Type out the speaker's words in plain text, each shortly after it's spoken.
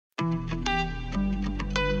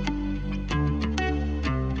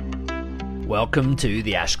Welcome to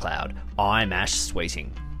the Ash Cloud. I'm Ash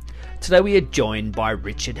Sweeting. Today we are joined by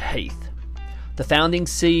Richard Heath, the founding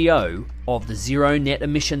CEO of the Zero Net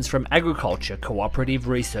Emissions from Agriculture Cooperative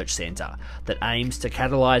Research Centre that aims to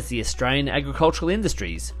catalyse the Australian agricultural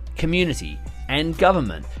industries, community and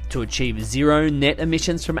government to achieve zero net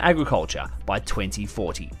emissions from agriculture by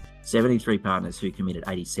 2040. 73 partners who committed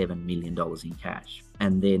 $87 million in cash.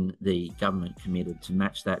 And then the government committed to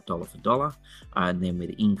match that dollar for dollar. And then with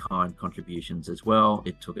in-kind contributions as well,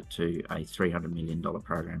 it took it to a $300 million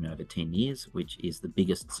program over 10 years, which is the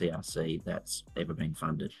biggest CRC that's ever been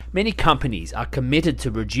funded. Many companies are committed to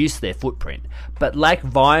reduce their footprint, but lack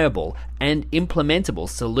viable and implementable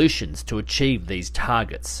solutions to achieve these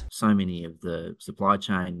targets. So many of the supply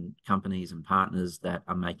chain companies and partners that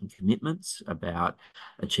are making commitments about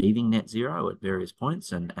achieving net zero at various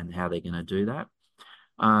points and how they're going to do that.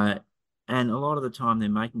 And a lot of the time they're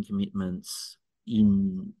making commitments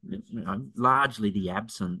in largely the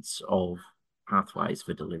absence of pathways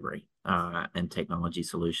for delivery and technology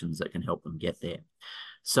solutions that can help them get there.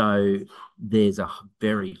 So there's a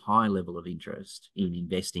very high level of interest in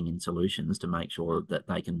investing in solutions to make sure that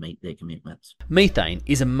they can meet their commitments. Methane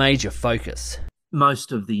is a major focus.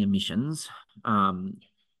 Most of the emissions come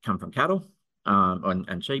from cattle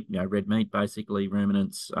and sheep, red meat, basically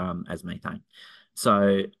ruminants as methane.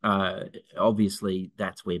 So obviously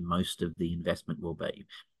that's where most of the investment will be.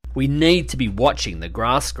 We need to be watching the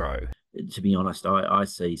grass grow. To be honest, I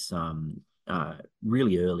see some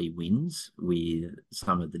really early wins with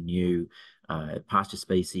some of the new pasture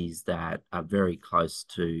species that are very close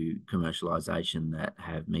to commercialisation that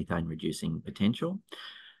have methane reducing potential.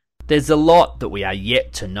 There's a lot that we are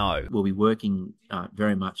yet to know. We'll be working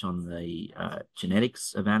very much on the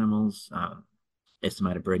genetics of animals,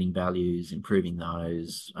 estimated breeding values, improving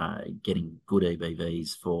those, getting good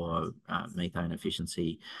EBVs for methane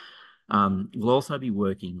efficiency. We'll also be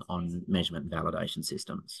working on measurement and validation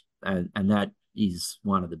systems. And that is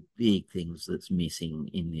one of the big things that's missing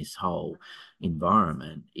in this whole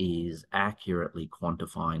environment is accurately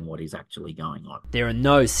quantifying what is actually going on. There are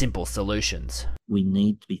no simple solutions. We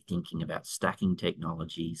need to be thinking about stacking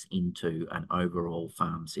technologies into an overall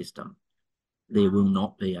farm system. There will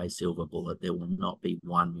not be a silver bullet. There will not be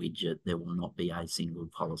one widget. There will not be a single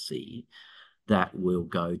policy that will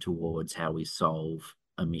go towards how we solve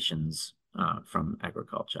emissions from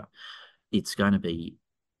agriculture. It's going to be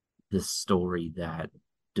the story that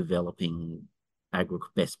developing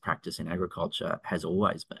best practice in agriculture has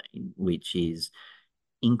always been, which is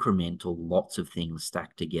incremental, lots of things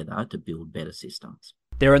stacked together to build better systems.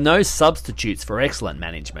 There are no substitutes for excellent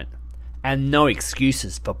management and no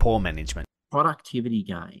excuses for poor management. Productivity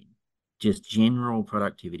gain, just general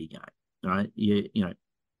productivity gain, right? You know,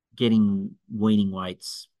 getting weaning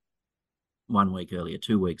weights 1 week earlier,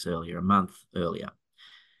 2 weeks earlier, a month earlier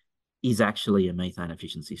is actually a methane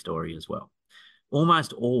efficiency story as well.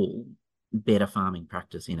 Almost all better farming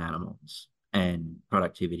practice in animals and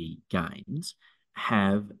productivity gains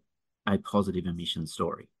have a positive emission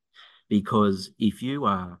story, because if you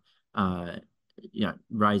are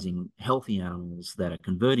raising healthy animals that are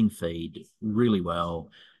converting feed really well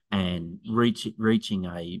and reaching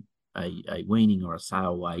a weaning or a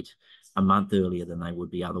sale weight a month earlier than they would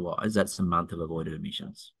be otherwise, that's a month of avoided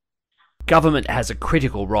emissions. Government has a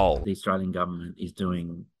critical role. The Australian government is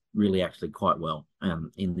doing really actually quite well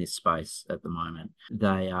in this space at the moment.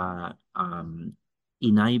 They are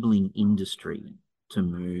enabling industry to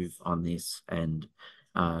move on this, and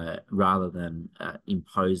rather than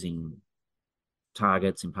imposing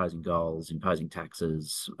targets, imposing goals, imposing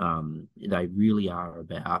taxes, they really are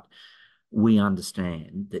about, we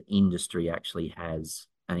understand that industry actually has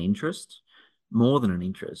an interest, more than an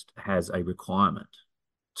interest, has a requirement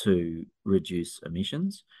to reduce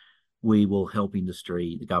emissions. We will help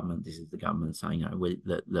industry, the government, this is the government saying,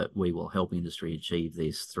 that we will help industry achieve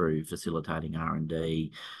this through facilitating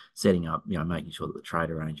R&D, setting up, making sure that the trade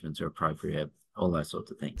arrangements are appropriate, all those sorts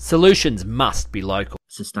of things. Solutions must be local.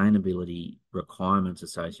 Sustainability requirements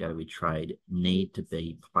associated with trade need to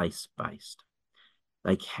be place-based.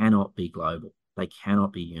 They cannot be global. They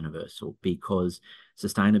cannot be universal, because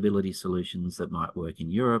sustainability solutions that might work in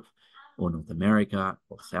Europe or North America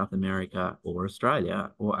or South America or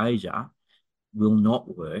Australia or Asia will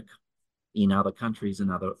not work in other countries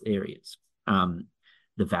and other areas.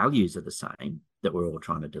 The values are the same that we're all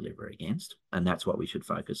trying to deliver against, and that's what we should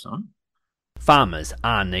focus on. Farmers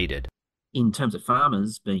are needed. In terms of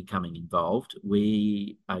farmers becoming involved,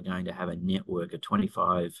 we are going to have a network of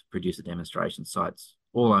 25 producer demonstration sites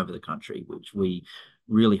all over the country, which we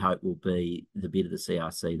really hope will be the bit of the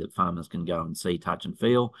CRC that farmers can go and see, touch and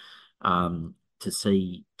feel, to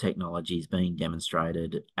see technologies being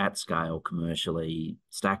demonstrated at scale commercially,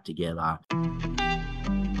 stacked together.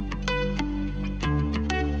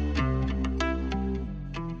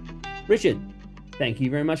 Richard, thank you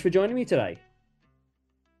very much for joining me today.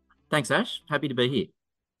 Thanks, Ash. Happy to be here.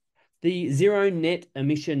 The zero net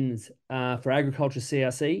emissions for agriculture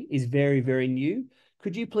CRC is very, very new.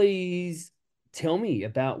 Could you please tell me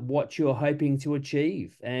about what you're hoping to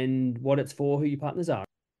achieve and what it's for, who your partners are?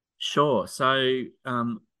 Sure. So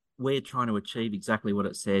we're trying to achieve exactly what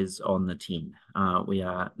it says on the tin. We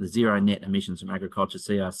are the zero net emissions from agriculture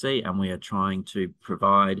CRC, and we are trying to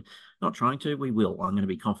provide, not trying to, we will, I'm going to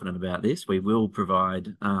be confident about this, we will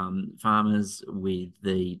provide farmers with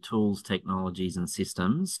the tools, technologies and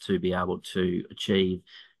systems to be able to achieve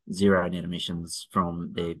zero net emissions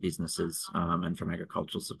from their businesses and from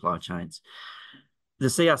agricultural supply chains. The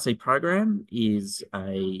CRC program is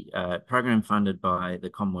a program funded by the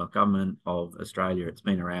Commonwealth Government of Australia. It's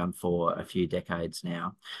been around for a few decades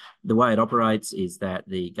now. The way it operates is that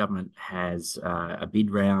the government has a bid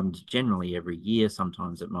round generally every year.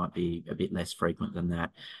 Sometimes it might be a bit less frequent than that,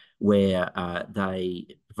 where they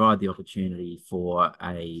provide the opportunity for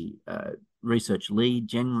a research lead,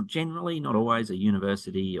 generally, not always, a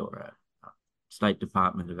university or a State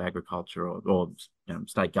Department of Agriculture or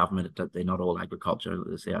state government. They're not all agriculture.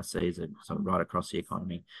 The CRCs are sort of right across the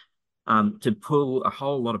economy. To pull a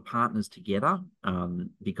whole lot of partners together,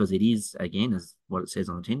 because it is, again, as what it says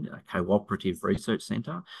on the tin, a cooperative research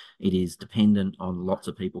centre. It is dependent on lots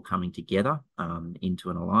of people coming together into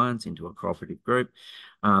an alliance, into a cooperative group.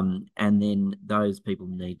 And then those people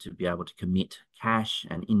need to be able to commit cash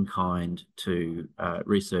and in-kind to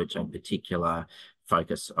research a particular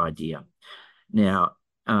focus idea. Now,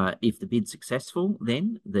 if the bid's successful,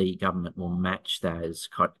 then the government will match those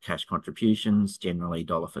cash contributions, generally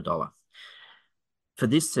dollar for dollar. For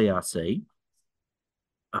this CRC,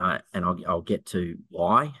 and I'll get to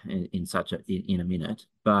why in a minute,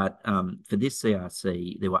 but for this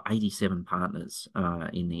CRC, there were 87 partners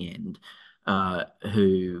in the end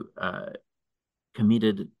who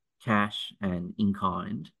committed cash and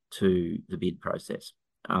in-kind to the bid process.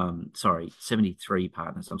 73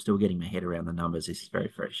 partners. I'm still getting my head around the numbers. This is very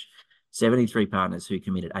fresh. 73 partners who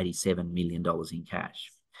committed $87 million in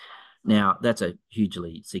cash. Now, that's a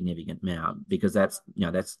hugely significant amount because that's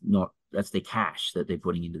their cash that they're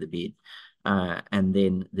putting into the bid. And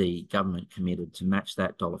then the government committed to match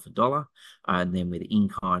that dollar for dollar. And then with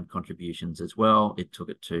in-kind contributions as well, it took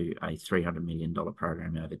it to a $300 million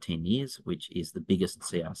program over 10 years, which is the biggest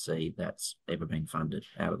CRC that's ever been funded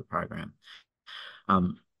out of the program.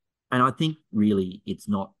 And I think really it's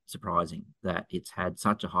not surprising that it's had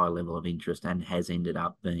such a high level of interest and has ended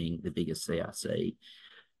up being the biggest CRC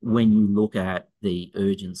when you look at the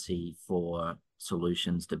urgency for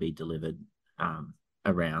solutions to be delivered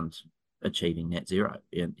around achieving net zero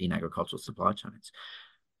in agricultural supply chains.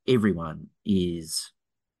 Everyone is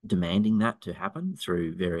demanding that to happen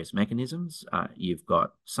through various mechanisms. You've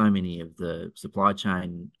got so many of the supply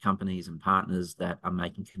chain companies and partners that are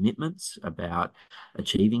making commitments about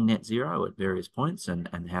achieving net zero at various points and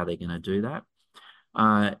how they're going to do that.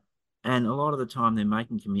 And a lot of the time they're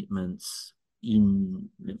making commitments in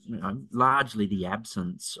largely the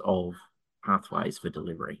absence of pathways for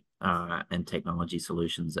delivery and technology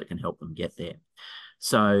solutions that can help them get there.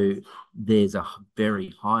 So there's a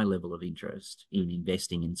very high level of interest in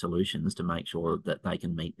investing in solutions to make sure that they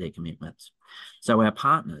can meet their commitments. So our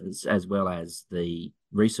partners, as well as the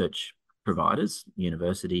research providers,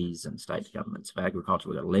 universities and state governments of agriculture,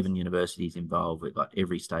 we've got 11 universities involved. We've got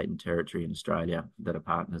every state and territory in Australia that are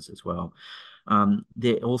partners as well.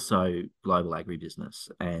 They're also global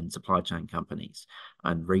agribusiness and supply chain companies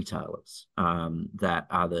and retailers that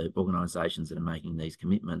are the organisations that are making these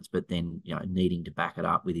commitments, but then needing to back it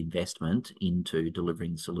up with investment into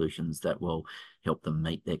delivering solutions that will help them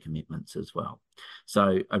meet their commitments as well.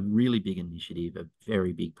 So a really big initiative, a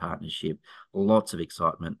very big partnership, lots of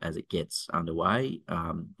excitement as it gets underway,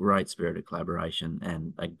 great spirit of collaboration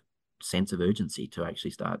and a sense of urgency to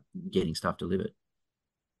actually start getting stuff delivered.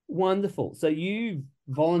 Wonderful. So you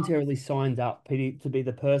voluntarily signed up, Peter, to be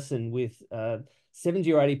the person with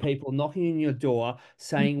 70 or 80 people knocking on your door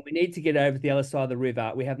saying, we need to get over to the other side of the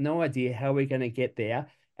river. We have no idea how we're going to get there.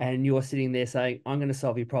 And you're sitting there saying, I'm going to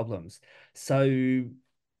solve your problems. So yeah,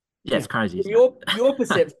 it's crazy. Isn't your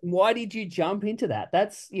perception, why did you jump into that?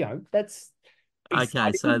 That's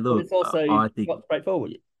okay. So look, but it's also I think not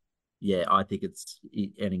straightforward. Yeah, I think it's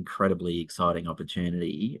an incredibly exciting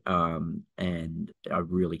opportunity, and I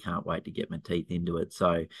really can't wait to get my teeth into it.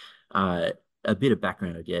 So a bit of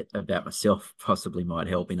background about myself possibly might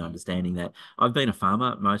help in understanding that. I've been a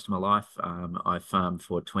farmer most of my life. I've farmed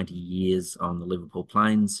for 20 years on the Liverpool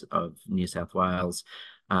Plains of New South Wales.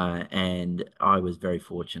 And I was very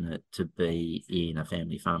fortunate to be in a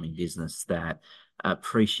family farming business that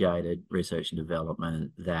appreciated research and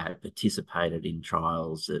development, that participated in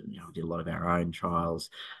trials, that did a lot of our own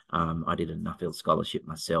trials. I did a Nuffield scholarship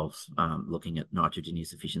myself, looking at nitrogen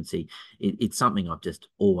use efficiency. It's something I've just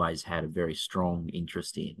always had a very strong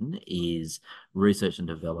interest in, is research and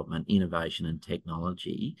development, innovation and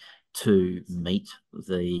technology to meet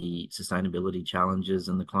the sustainability challenges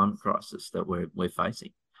and the climate crisis that we're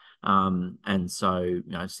facing. And so,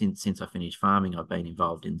 since I finished farming, I've been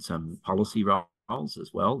involved in some policy roles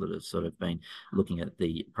as well that have sort of been looking at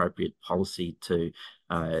the appropriate policy to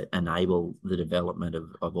enable the development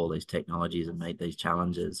of all these technologies and meet these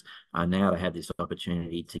challenges. Now to have this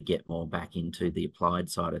opportunity to get more back into the applied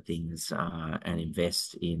side of things and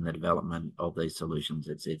invest in the development of these solutions,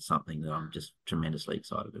 it's something that I'm just tremendously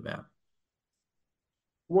excited about.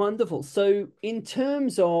 Wonderful. So in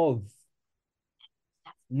terms of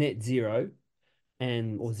net zero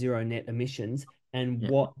or zero net emissions and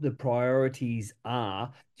what the priorities are,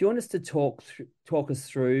 do you want us to talk us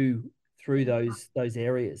through those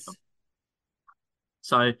areas?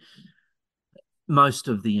 So most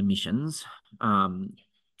of the emissions come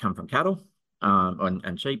from cattle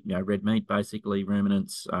and sheep, red meat, basically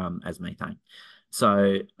ruminants, as methane.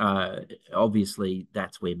 So obviously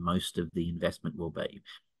that's where most of the investment will be.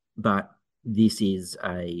 But this is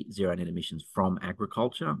a zero net emissions from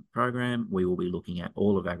agriculture program. We will be looking at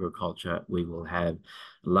all of agriculture. We will have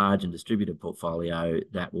a large and distributed portfolio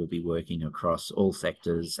that will be working across all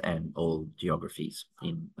sectors and all geographies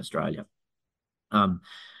in Australia.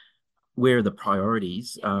 Where are the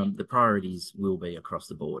priorities? The priorities will be across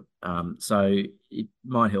the board. So it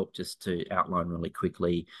might help just to outline really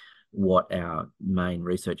quickly what our main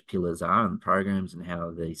research pillars are and programs and how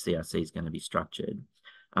the CRC is going to be structured.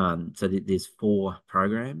 So there's 4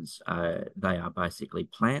 programs. They are basically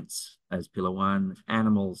plants as pillar 1,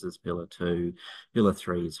 animals as pillar 2, pillar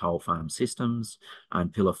 3 is whole farm systems,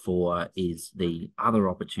 and pillar 4 is the other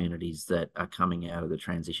opportunities that are coming out of the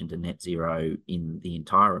transition to net zero in the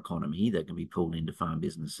entire economy that can be pulled into farm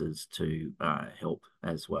businesses to help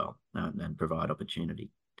as well and provide opportunity.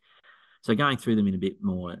 So going through them in a bit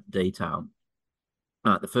more detail,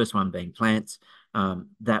 the first one being plants,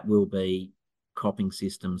 that will be cropping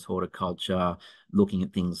systems, horticulture, looking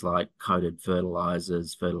at things like coated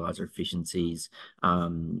fertilizers, fertilizer efficiencies,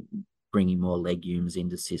 bringing more legumes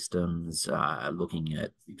into systems, looking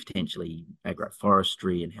at potentially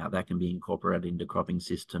agroforestry and how that can be incorporated into cropping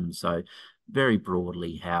systems. So very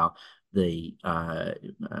broadly how the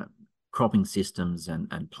cropping systems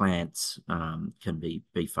and plants can be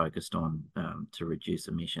focused on to reduce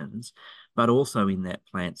emissions. But also in that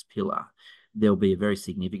plants pillar, there'll be a very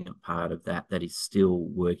significant part of that is still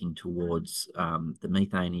working towards the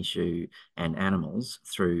methane issue and animals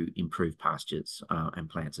through improved pastures and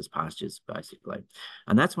plants as pastures, basically.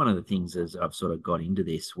 And that's one of the things as I've sort of got into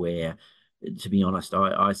this where, to be honest,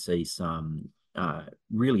 I see some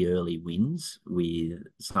really early wins with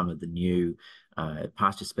some of the new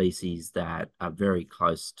pasture species that are very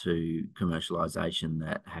close to commercialisation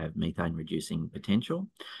that have methane reducing potential.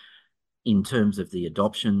 In terms of the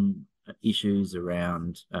adoption issues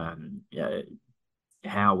around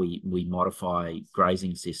how we modify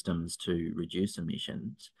grazing systems to reduce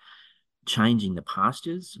emissions, changing the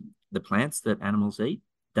pastures, the plants that animals eat,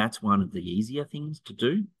 that's one of the easier things to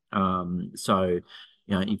do. So,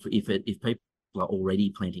 if people are already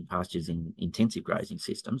planting pastures in intensive grazing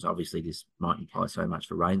systems, obviously this might imply so much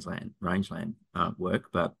for rangeland work,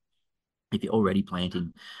 but if you're already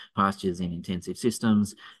planting pastures in intensive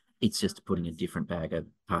systems, it's just putting a different bag of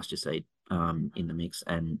pasture seed in the mix,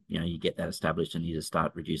 and you get that established, and you just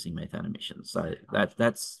start reducing methane emissions. So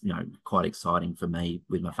that's quite exciting for me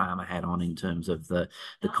with my farmer hat on in terms of the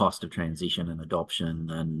cost of transition and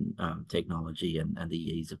adoption and technology and the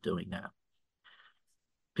ease of doing that.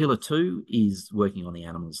 Pillar 2 is working on the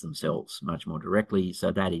animals themselves much more directly.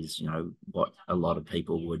 So that is, what a lot of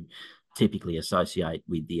people would typically associate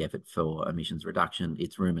with the effort for emissions reduction.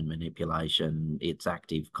 It's rumen manipulation, it's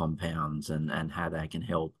active compounds and how they can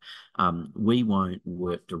help. We won't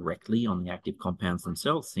work directly on the active compounds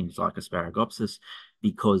themselves, things like asparagopsis,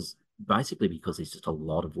 because there's just a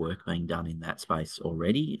lot of work being done in that space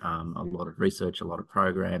already. A lot of research, a lot of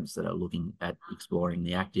programs that are looking at exploring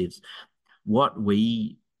the actives. What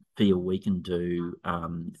we feel we can do,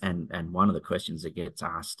 and one of the questions that gets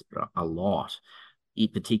asked a lot,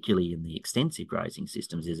 particularly in the extensive grazing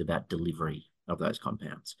systems, is about delivery of those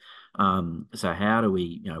compounds. So how do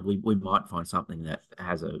we, we might find something that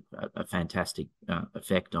has a fantastic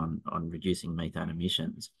effect on reducing methane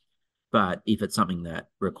emissions. But if it's something that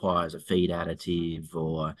requires a feed additive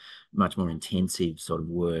or much more intensive sort of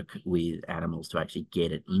work with animals to actually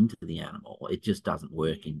get it into the animal, it just doesn't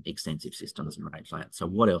work in extensive systems and rangelands. So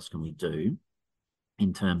what else can we do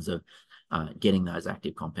in terms of getting those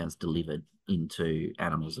active compounds delivered into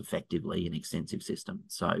animals effectively in extensive systems?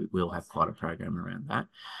 So we'll have quite a program around that.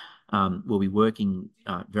 We'll be working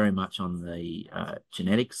very much on the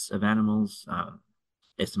genetics of animals,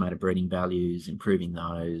 estimated breeding values, improving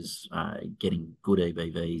those, getting good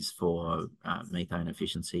EBVs for methane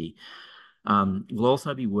efficiency. We'll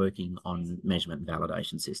also be working on measurement and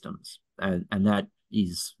validation systems. And that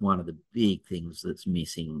is one of the big things that's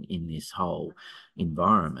missing in this whole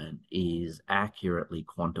environment, is accurately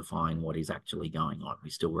quantifying what is actually going on. We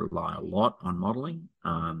still rely a lot on modelling,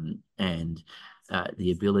 and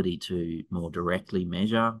the ability to more directly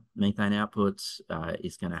measure methane outputs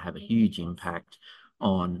is going to have a huge impact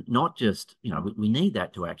on not just, we need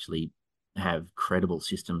that to actually have credible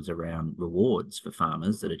systems around rewards for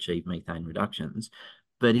farmers that achieve methane reductions.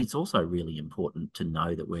 But it's also really important to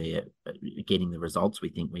know that we're getting the results we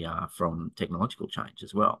think we are from technological change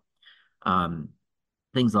as well.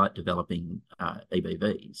 Things like developing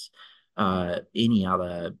EBVs, any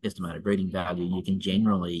other estimated breeding value, you can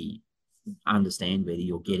generally understand whether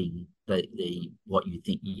you're getting the what you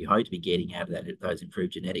think you hope to be getting out of those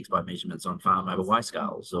improved genetics by measurements on farm over weigh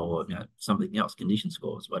scales or something else, condition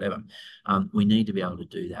scores, whatever. We need to be able to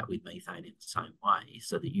do that with methane in the same way,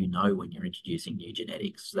 so that when you're introducing new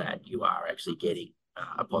genetics that you are actually getting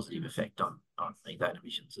a positive effect on methane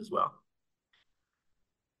emissions as well.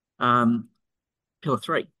 Pillar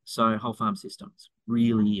 3, so whole farm systems,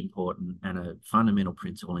 really important, and a fundamental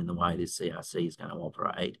principle in the way this CRC is going to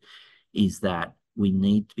operate is that we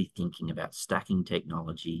need to be thinking about stacking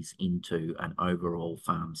technologies into an overall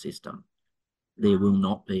farm system. There will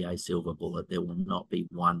not be a silver bullet. There will not be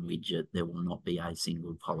one widget. There will not be a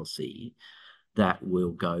single policy that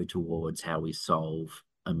will go towards how we solve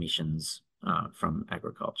emissions from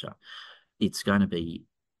agriculture. It's going to be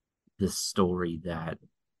the story that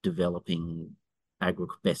developing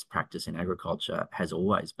best practice in agriculture has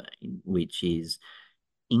always been, which is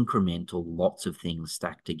incremental, lots of things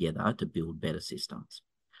stacked together to build better systems.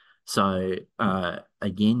 So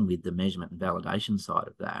again, with the measurement and validation side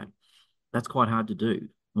of that, that's quite hard to do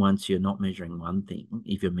once you're not measuring one thing,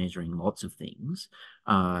 if you're measuring lots of things,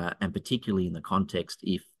 and particularly in the context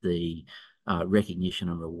if the recognition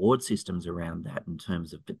and reward systems around that in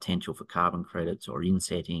terms of potential for carbon credits or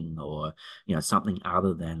insetting or something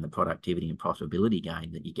other than the productivity and profitability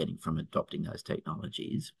gain that you're getting from adopting those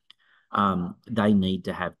technologies. They need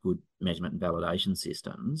to have good measurement and validation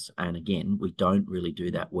systems. And again, we don't really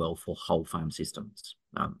do that well for whole farm systems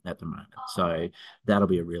at the moment. So that'll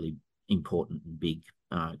be a really important and big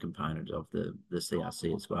component of the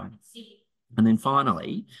CRC as well. And then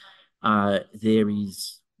finally, there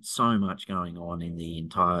is so much going on in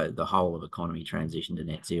the whole of economy transition to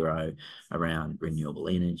net zero around renewable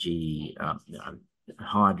energy,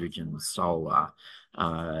 hydrogen, solar,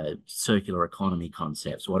 circular economy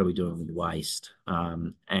concepts. What are we doing with waste?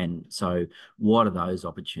 And so what are those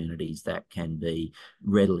opportunities that can be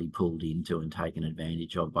readily pulled into and taken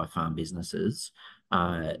advantage of by farm businesses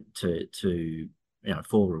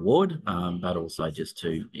for reward, but also just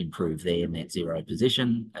to improve their net zero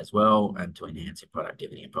position as well, and to enhance their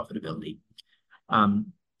productivity and profitability.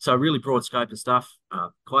 So a really broad scope of stuff,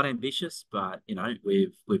 quite ambitious, but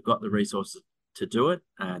we've got the resources to do it,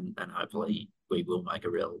 and hopefully we will make a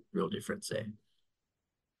real difference there.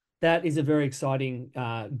 That is a very exciting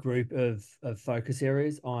group of focus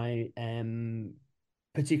areas. I am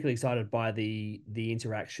particularly excited by the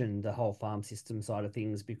interaction, the whole farm system side of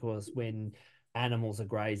things, because when animals are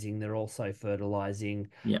grazing, they're also fertilizing.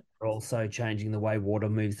 Yeah. They're also changing the way water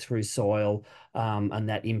moves through soil, and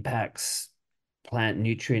that impacts plant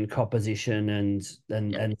nutrient composition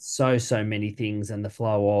and so many things, and the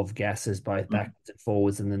flow of gases both backwards and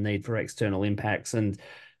forwards, and the need for external impacts. And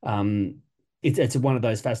it's one of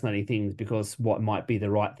those fascinating things, because what might be the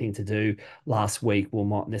right thing to do last week will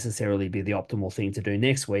not necessarily be the optimal thing to do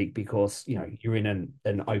next week, because you're in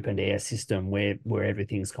an open air system where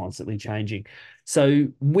everything's constantly changing. So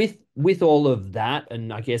with all of that,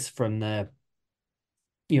 and I guess from the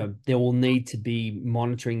there will need to be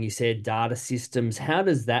monitoring, you said, data systems. How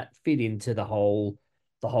does that fit into the whole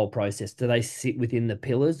process? Do they sit within the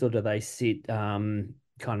pillars, or do they sit kind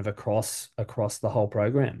of across the whole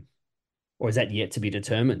program? Or is that yet to be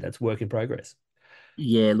determined? That's work in progress.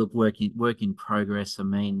 Yeah, look, work in progress. I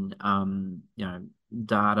mean,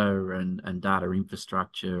 data and data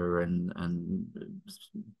infrastructure and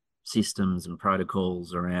systems and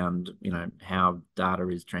protocols around, how data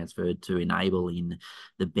is transferred to enable in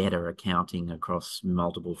the better accounting across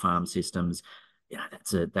multiple farm systems. Yeah,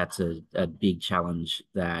 that's a big challenge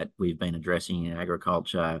that we've been addressing in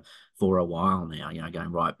agriculture for a while now,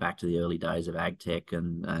 going right back to the early days of ag tech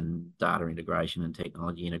and data integration and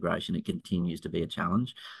technology integration. It continues to be a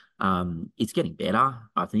challenge. It's getting better,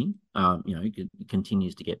 I think. It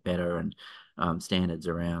continues to get better, and standards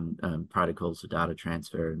around protocols for data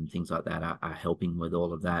transfer and things like that are helping with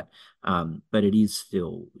all of that. But it is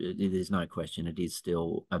still, there's no question, it is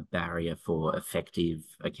still a barrier for effective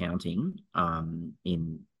accounting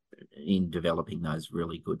in developing those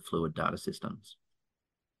really good fluid data systems.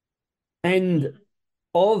 And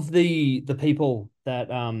of the people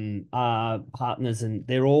that are partners, and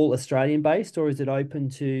they're all Australian based, or is it open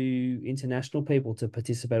to international people to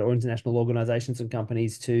participate, or international organizations and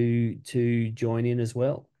companies to join in as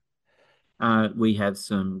well? We have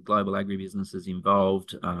some global agribusinesses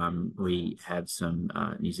involved. We have some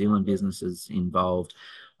New Zealand businesses involved.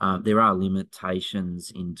 There are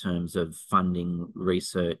limitations in terms of funding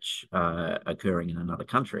research occurring in another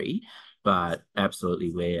country, but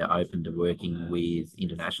absolutely we're open to working with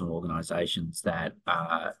international organisations that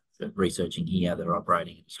are researching here, that are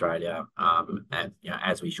operating in Australia, and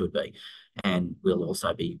as we should be. And we'll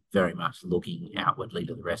also be very much looking outwardly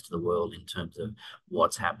to the rest of the world in terms of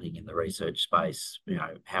what's happening in the research space,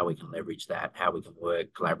 how we can leverage that, how we can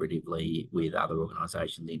work collaboratively with other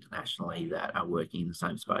organisations internationally that are working in the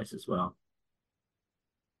same space as well.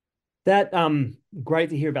 That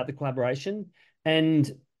great to hear about the collaboration.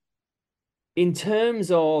 And in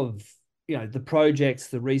terms of the projects,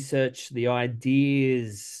 the research, the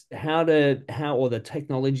ideas, how or the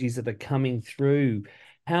technologies that are coming through,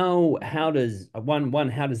 how does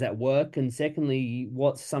how does that work? And secondly,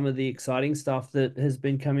 what's some of the exciting stuff that has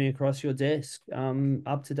been coming across your desk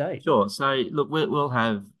up to date? Sure. So look, we'll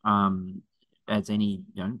have, as any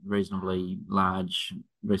reasonably large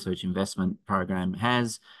research investment program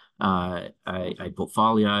has, a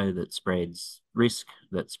portfolio that spreads risk,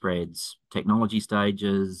 that spreads technology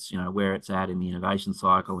stages, where it's at in the innovation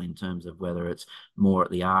cycle in terms of whether it's more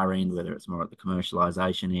at the R end, whether it's more at the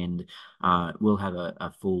commercialization end. We'll have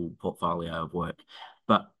a full portfolio of work.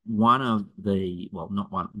 But one of the, well,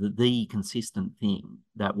 not one, the consistent thing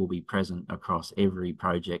that will be present across every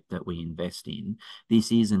project that we invest in,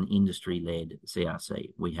 this is an industry-led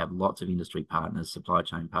CRC. We have lots of industry partners, supply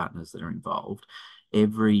chain partners that are involved.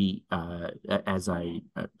 As a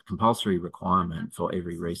compulsory requirement for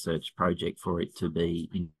every research project for it to be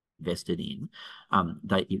invested in,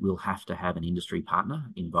 it will have to have an industry partner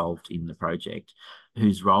involved in the project,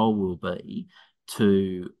 whose role will be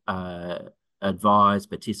to advise,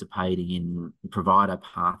 participating in, provide a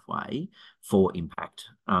pathway for impact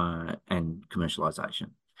and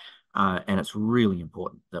commercialisation. And it's really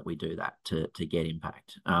important that we do that to get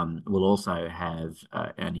impact. We'll also have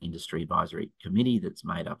an industry advisory committee that's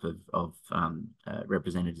made up of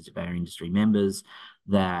representatives of our industry members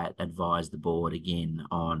that advise the board again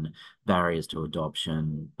on barriers to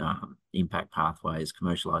adoption, impact pathways,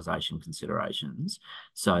 commercialisation considerations,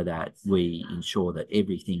 so that we ensure that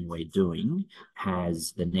everything we're doing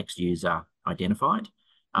has the next user identified.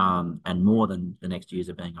 And more than the next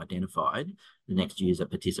user being identified, the next user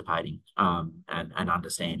participating and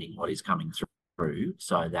understanding what is coming through,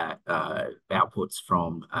 so that outputs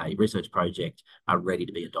from a research project are ready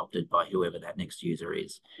to be adopted by whoever that next user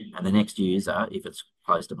is. And the next user, if it's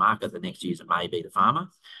close to market, the next user may be the farmer.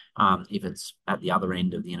 If it's at the other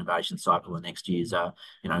end of the innovation cycle, the next user,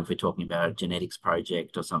 if we're talking about a genetics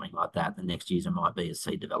project or something like that, the next user might be a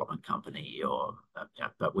seed development company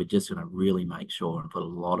but we're just going to really make sure and put a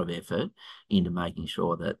lot of effort into making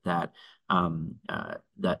sure that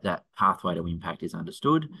pathway to impact is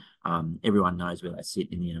understood. Everyone knows where they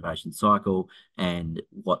sit in the innovation cycle and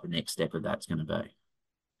what the next step of that's going to be.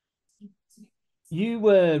 You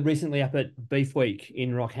were recently up at Beef Week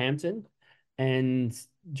in Rockhampton, and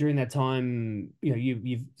during that time,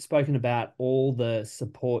 you've spoken about all the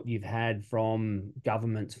support you've had from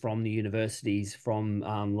governments, from the universities, from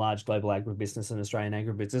large global agribusiness and Australian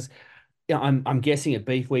agribusiness. I'm guessing at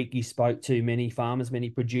Beef Week you spoke to many farmers, many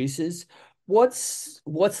producers. What's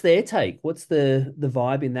their take? What's the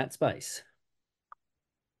vibe in that space?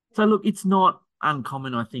 So look, it's not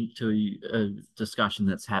uncommon, I think, to a discussion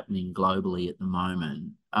that's happening globally at the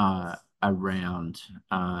moment around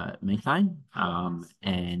methane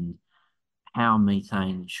and how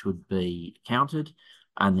methane should be counted,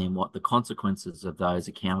 and then what the consequences of those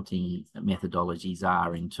accounting methodologies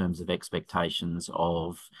are in terms of expectations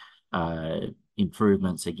of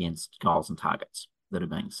improvements against goals and targets that are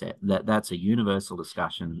being set. That's a universal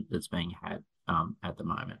discussion that's being had at the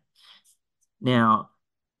moment. Now,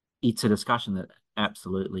 it's a discussion that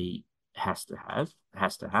absolutely has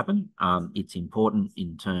to happen. It's important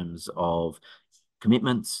in terms of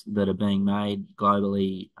commitments that are being made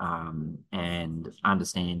globally, and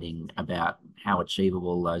understanding about how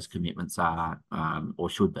achievable those commitments are, or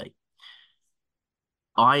should be.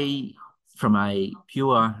 From a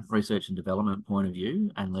pure research and development point of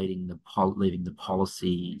view, and leaving the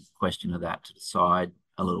policy question of that to the side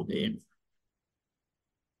a little bit,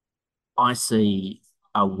 I see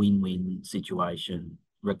a win-win situation,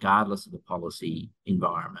 regardless of the policy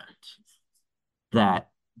environment, that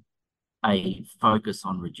a focus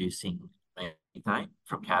on reducing methane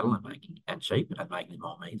from cattle and sheep and making them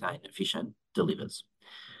more methane efficient delivers.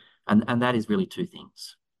 And that is really two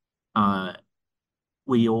things.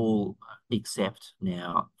 We all accept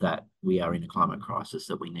now that we are in a climate crisis,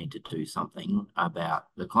 that we need to do something about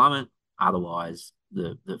the climate. Otherwise,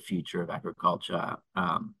 the future of agriculture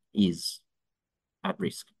is at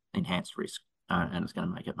risk, enhanced risk, and it's going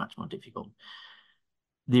to make it much more difficult.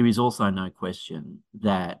 There is also no question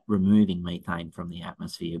that removing methane from the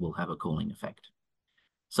atmosphere will have a cooling effect.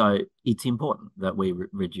 So it's important that we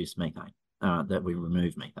reduce methane, that we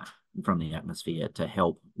remove methane from the atmosphere to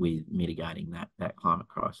help with mitigating that climate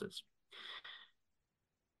crisis.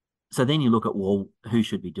 So then you look at, well, who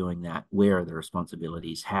should be doing that? Where are the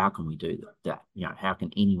responsibilities? How can we do that? How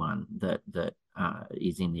can anyone that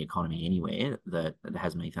is in the economy anywhere that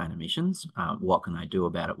has methane emissions, what can they do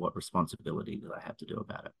about it? What responsibility do they have to do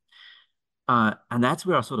about it? And that's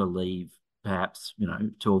where I sort of leave, perhaps,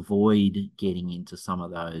 to avoid getting into some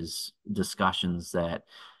of those discussions that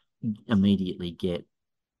immediately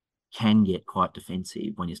can get quite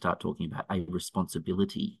defensive when you start talking about a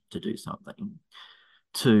responsibility to do something,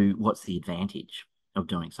 to what's the advantage of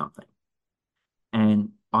doing something.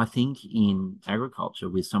 And I think in agriculture,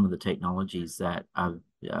 with some of the technologies that are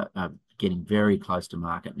getting very close to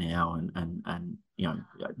market now, and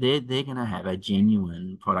they're going to have a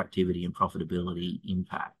genuine productivity and profitability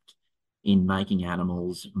impact in making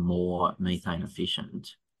animals more methane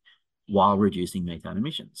efficient while reducing methane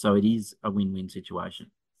emissions. So it is a win-win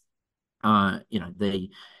situation. If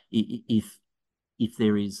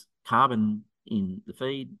there is carbon in the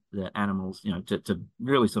feed, the animals, to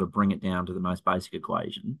really sort of bring it down to the most basic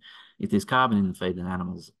equation, if there's carbon in the feed that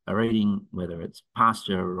animals are eating, whether it's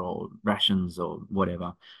pasture or rations or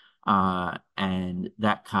whatever, and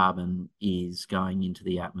that carbon is going into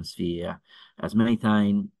the atmosphere as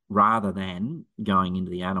methane rather than going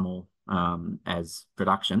into the animal as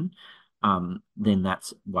production, then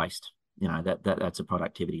that's waste. That's a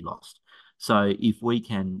productivity lost. So if we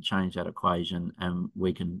can change that equation and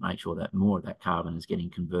we can make sure that more of that carbon is getting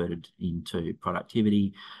converted into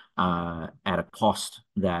productivity at a cost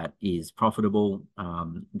that is profitable,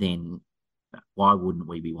 then why wouldn't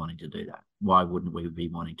we be wanting to do that? Why wouldn't we be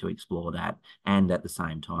wanting to explore that and at the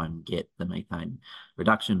same time get the methane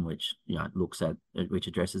reduction, which which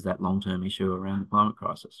addresses that long-term issue around the climate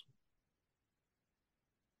crisis?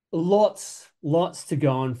 Lots to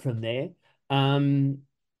go on from there.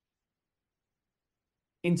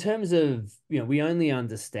 In terms of, we only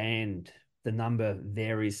understand the number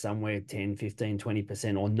varies somewhere 10, 15,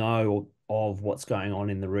 20% or no of what's going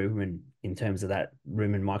on in the rumen in terms of that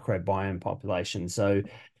rumen microbiome population. So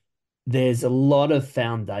there's a lot of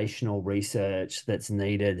foundational research that's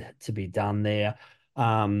needed to be done there.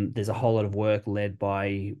 There's a whole lot of work led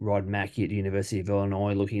by Rod Mackey at the University of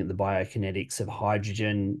Illinois looking at the biokinetics of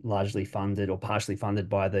hydrogen, largely funded or partially funded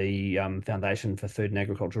by the Foundation for Food and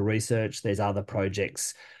Agricultural Research. There's other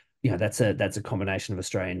projects. That's a combination of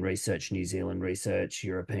Australian research, New Zealand research,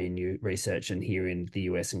 European research, and here in the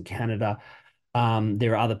US and Canada.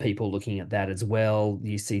 There are other people looking at that as well.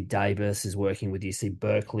 UC Davis is working with UC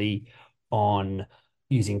Berkeley on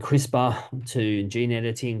using CRISPR to gene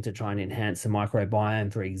editing to try and enhance the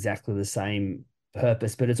microbiome for exactly the same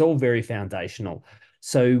purpose, but it's all very foundational.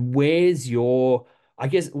 So where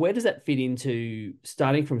does that fit into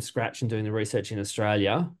starting from scratch and doing the research in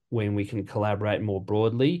Australia when we can collaborate more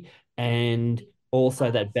broadly, and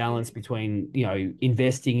also that balance between,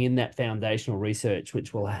 investing in that foundational research,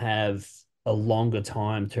 which will have a longer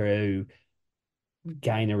time to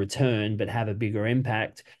gain a return, but have a bigger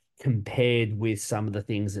impact compared with some of the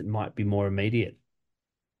things that might be more immediate?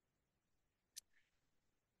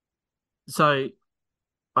 So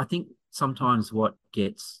I think sometimes what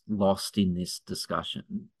gets lost in this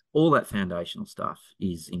discussion all that foundational stuff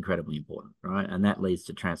is incredibly important, right? And that leads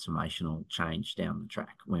to transformational change down the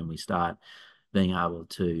track when we start being able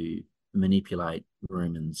to manipulate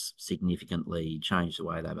rumens significantly, change the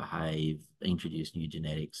way they behave, introduce new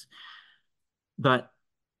genetics. But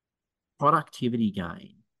productivity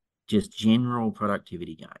gain, just general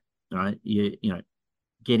productivity gain, right?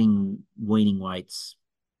 Getting weaning weights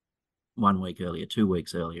 1 week earlier, 2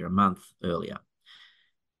 weeks earlier, a month earlier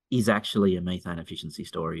is actually a methane efficiency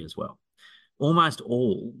story as well. Almost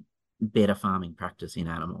all better farming practice in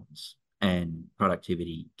animals and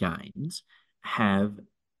productivity gains have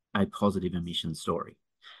a positive emission story,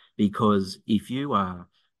 because if you are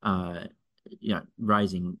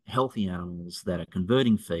raising healthy animals that are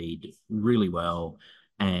converting feed really well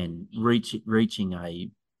and reaching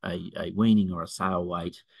a weaning or a sale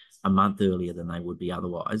weight a month earlier than they would be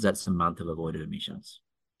otherwise, that's a month of avoided emissions.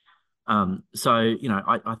 I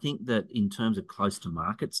think that in terms of close to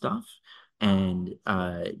market stuff and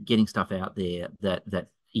getting stuff out there that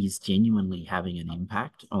is genuinely having an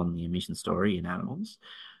impact on the emission story in animals,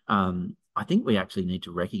 I think we actually need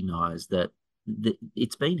to recognise that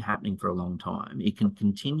it's been happening for a long time. It can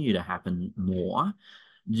continue to happen more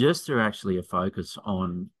just through actually a focus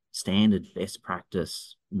on standard best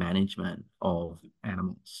practice management of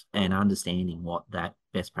animals and understanding what that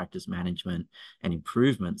best practice management and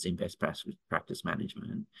improvements in best practice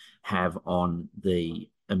management have on the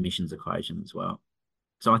emissions equation as well.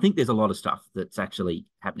 So I think there's a lot of stuff that's actually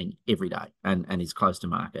happening every day and is close to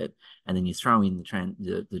market. And then you throw in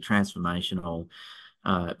the transformational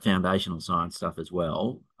foundational science stuff as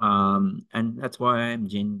well. And that's why I am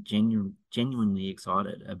genuinely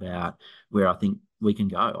excited about where I think we can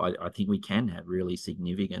go. I think we can have really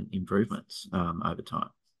significant improvements over time.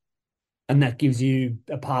 And that gives you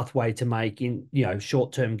a pathway to make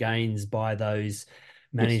short-term gains by those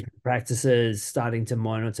management practices, starting to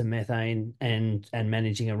monitor methane and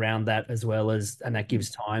managing around that as well as, and that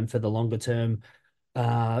gives time for the longer term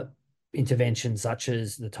interventions, such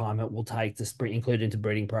as the time it will take to include into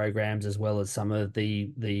breeding programs, as well as some of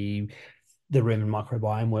the rumen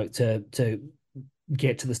microbiome work to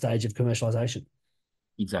get to the stage of commercialization.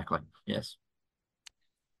 Exactly. Yes.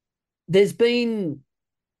 There's been,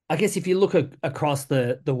 I guess, if you look across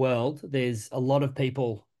the world, there's a lot of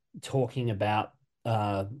people talking about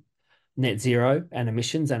net zero and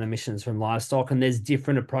emissions from livestock, and there's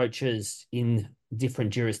different approaches in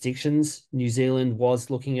different jurisdictions. New Zealand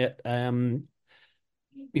was looking at putting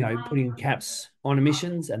caps on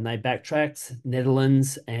emissions, and they backtracked.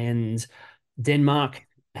 Netherlands and Denmark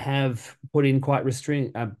have put in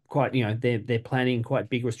they're planning quite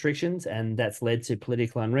big restrictions, and that's led to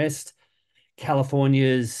political unrest.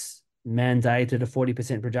 California's mandated a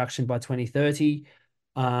 40% reduction by 2030.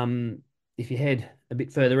 If you head a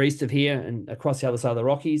bit further east of here and across the other side of the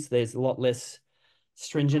Rockies, there's a lot less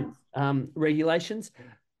stringent regulations.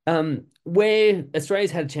 Where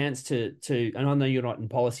Australia's had a chance to, and I know you're not in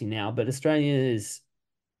policy now, but Australia's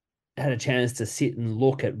had a chance to sit and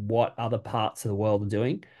look at what other parts of the world are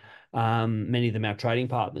doing. Many of them our trading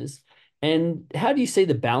partners. And how do you see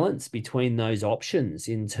the balance between those options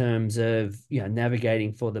in terms of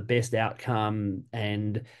navigating for the best outcome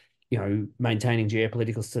and maintaining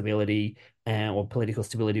geopolitical stability or political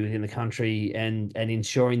stability within the country, and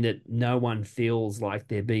ensuring that no one feels like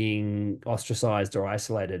they're being ostracized or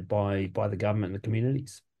isolated by the government and the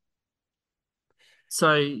communities?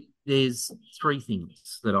 So there's three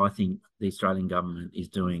things that I think the Australian government is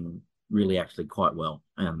doing really actually quite well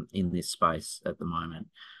in this space at the moment.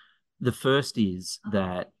 The first is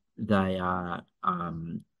that they are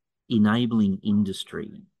enabling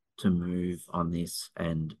industry to move on this,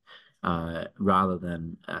 and rather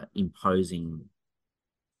than imposing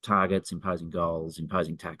targets, imposing goals,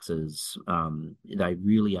 imposing taxes, they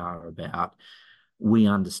really are about, we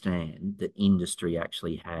understand that industry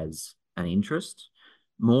actually has an interest,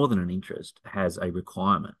 more than an interest, has a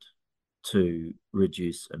requirement to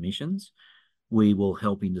reduce emissions. We will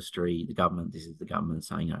help industry, the government, this is the government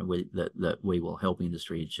saying, that we will help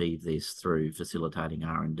industry achieve this through facilitating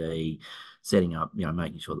R&D, setting up,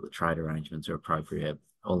 making sure that the trade arrangements are appropriate,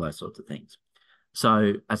 all those sorts of things.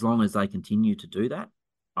 So as long as they continue to do that,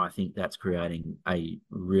 I think that's creating a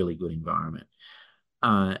really good environment.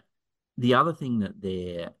 The other thing that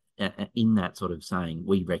they're in that sort of saying,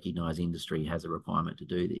 we recognise industry has a requirement to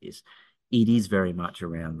do this, it is very much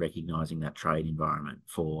around recognising that trade environment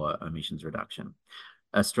for emissions reduction.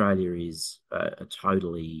 Australia is a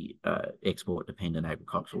totally export-dependent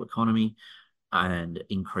agricultural economy, and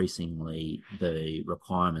increasingly the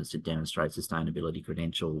requirements to demonstrate sustainability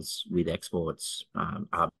credentials with exports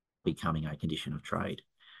are becoming a condition of trade.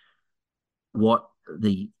 what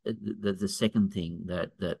the second thing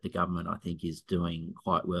that the government, I think, is doing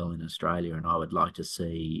quite well in Australia, and I would like to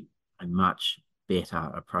see a much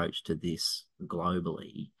better approach to this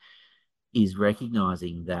globally, is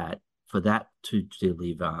recognising that for that to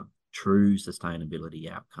deliver true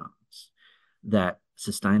sustainability outcomes, that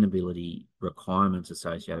sustainability requirements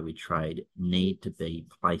associated with trade need to be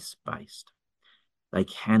place-based. They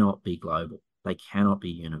cannot be global. They cannot be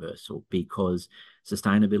universal, because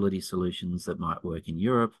sustainability solutions that might work in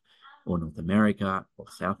Europe or North America or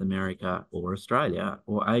South America or Australia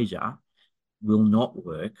or Asia will not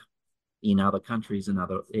work in other countries and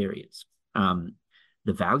other areas.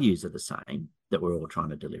 The values are the same that we're all trying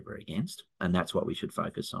to deliver against, and that's what we should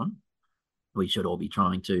focus on. We should all be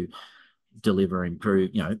trying to deliver,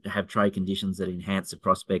 improve, have trade conditions that enhance the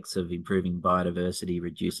prospects of improving biodiversity,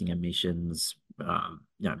 reducing emissions,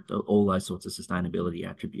 all those sorts of sustainability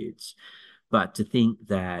attributes. But to think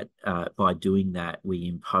that by doing that, we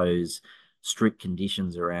impose strict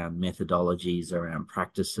conditions around methodologies, around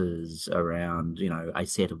practices, around, a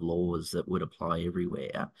set of laws that would apply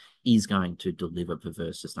everywhere, is going to deliver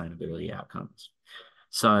perverse sustainability outcomes.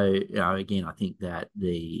 So, again, I think that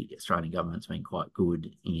the Australian government's been quite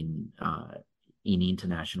good in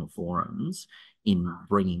international forums in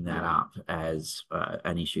bringing that up as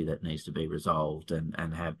an issue that needs to be resolved,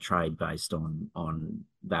 and have trade based on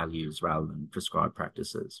values rather than prescribed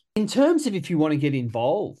practices. In terms of if you want to get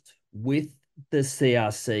involved with the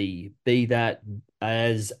CRC, be that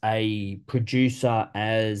as a producer,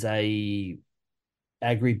 as a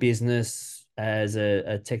agribusiness, as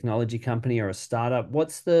a technology company or a startup,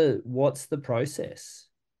 what's the process?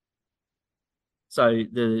 So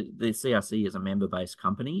the CRC is a member-based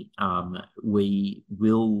company. We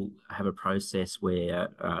will have a process where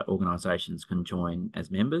organisations can join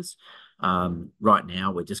as members. Right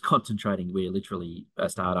now, we're just concentrating. We're literally a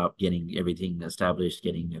startup, getting everything established,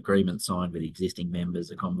 getting agreements signed with existing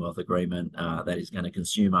members, a Commonwealth agreement that is going to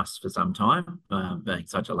consume us for some time, being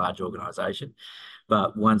such a large organisation.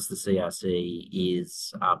 But once the CRC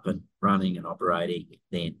is up and running and operating,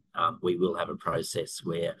 then we will have a process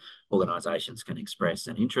where organisations can express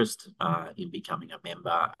an interest in becoming a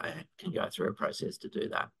member and can go through a process to do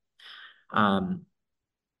that.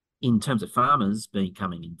 In terms of farmers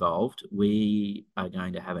becoming involved, we are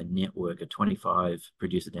going to have a network of 25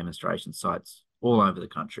 producer demonstration sites all over the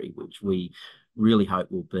country, which we really hope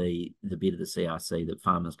will be the bit of the CRC that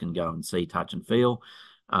farmers can go and see, touch and feel,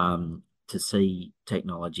 to see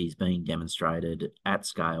technologies being demonstrated at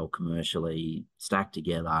scale having stacked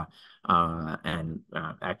together, and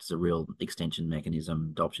act as a real extension mechanism,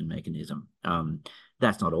 adoption mechanism.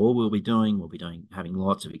 That's not all we'll be doing. We'll be having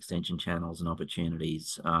lots of extension channels and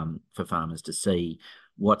opportunities for farmers to see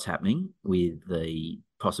what's happening with the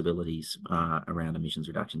possibilities around emissions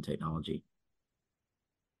reduction technology.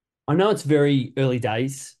 I know it's very early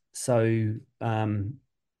days, so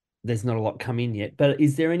there's not a lot come in yet, but are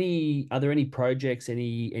there any projects,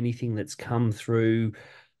 anything that's come through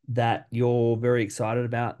that you're very excited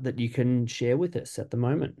about that you can share with us at the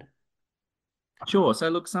moment? Sure. So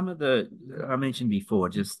look, some of I mentioned before,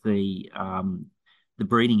 just the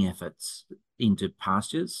breeding efforts into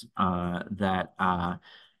pastures that are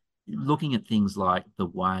looking at things like the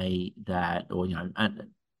way that, or,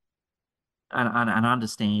 an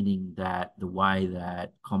understanding that the way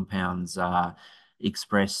that compounds are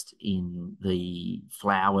expressed in the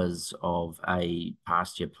flowers of a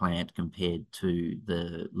pasture plant compared to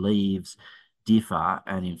the leaves differ,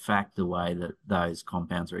 and in fact the way that those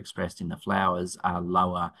compounds are expressed in the flowers are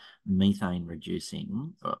lower methane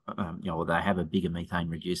reducing, or they have a bigger methane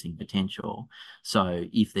reducing potential. So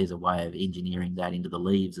if there's a way of engineering that into the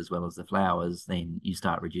leaves as well as the flowers, then you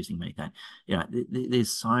start reducing methane.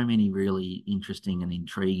 There's so many really interesting and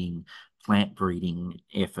intriguing plant breeding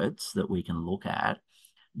efforts that we can look at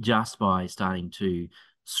just by starting to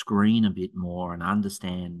screen a bit more and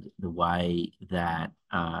understand the way that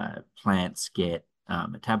plants get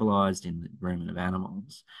metabolized in the rumen of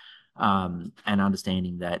animals, and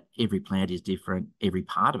understanding that every plant is different, every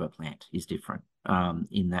part of a plant is different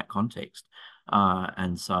in that context.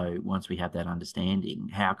 And so once we have that understanding,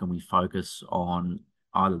 how can we focus on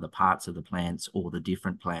either the parts of the plants or the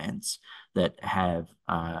different plants that have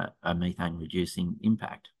a methane reducing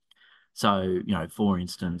impact? So, for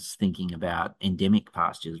instance, thinking about endemic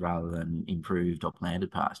pastures rather than improved or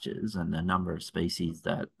planted pastures, and the number of species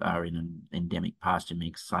that are in an endemic pasture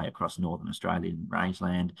mix, say across Northern Australian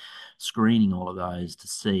rangeland, screening all of those to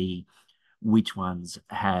see which ones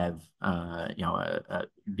have, a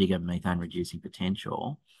bigger methane reducing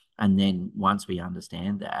potential. And then once we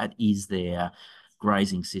understand that, is there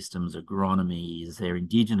grazing systems, agronomy, is there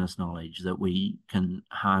indigenous knowledge that we can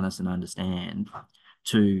harness and understand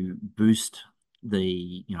to boost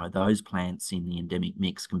those plants in the endemic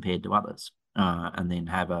mix compared to others, and then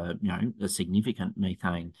have a significant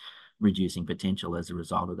methane reducing potential as a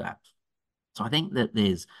result of that. So I think that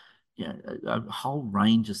there's a whole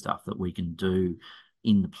range of stuff that we can do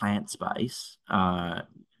in the plant space,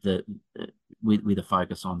 that with a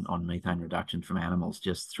focus on methane reduction from animals,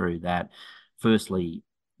 just through that. Firstly,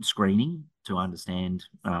 screening to understand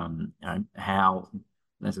how,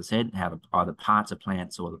 as I said, how either parts of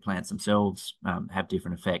plants or the plants themselves have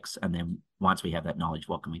different effects, and then once we have that knowledge,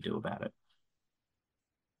 what can we do about it?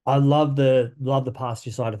 I love the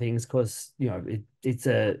pasture side of things, because it's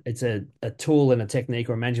a tool and a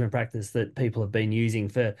technique or a management practice that people have been using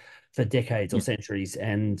for decades or centuries,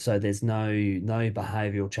 and so there's no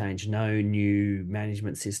behavioural change, no new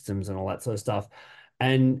management systems and all that sort of stuff.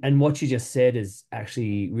 And what you just said is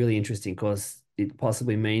actually really interesting, because it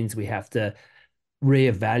possibly means we have to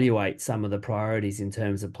reevaluate some of the priorities in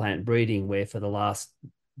terms of plant breeding, where for the last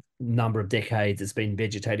number of decades it's been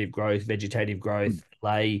vegetative growth,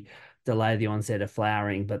 delay the onset of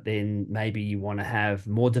flowering, but then maybe you want to have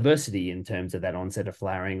more diversity in terms of that onset of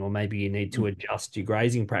flowering, or maybe you need to adjust your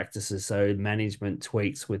grazing practices, so management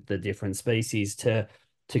tweaks with the different species to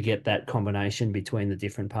get that combination between the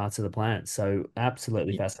different parts of the plant. So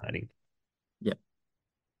absolutely fascinating. Yeah.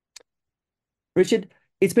 Richard,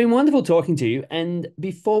 it's been wonderful talking to you. And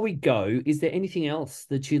before we go, is there anything else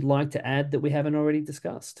that you'd like to add that we haven't already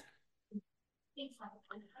discussed?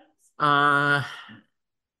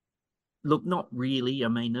 Look, not really. I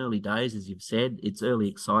mean, early days, as you've said, it's early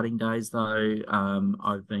exciting days though.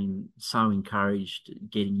 I've been so encouraged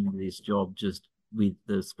getting into this job, just with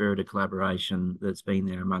the spirit of collaboration that's been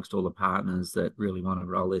there amongst all the partners that really want to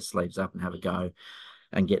roll their sleeves up and have a go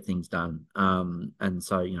and get things done. And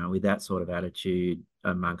so, with that sort of attitude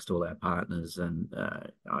amongst all our partners, and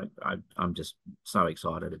I'm just so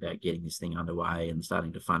excited about getting this thing underway and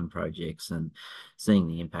starting to fund projects and seeing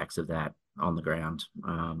the impacts of that on the ground,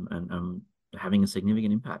 and having a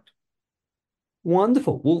significant impact.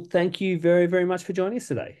 Wonderful. Well, thank you very, very much for joining us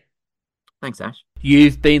today. Thanks, Ash.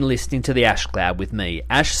 You've been listening to The Ash Cloud with me,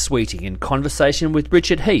 Ash Sweeting, in conversation with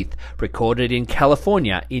Richard Heath, recorded in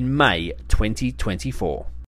California in May 2024.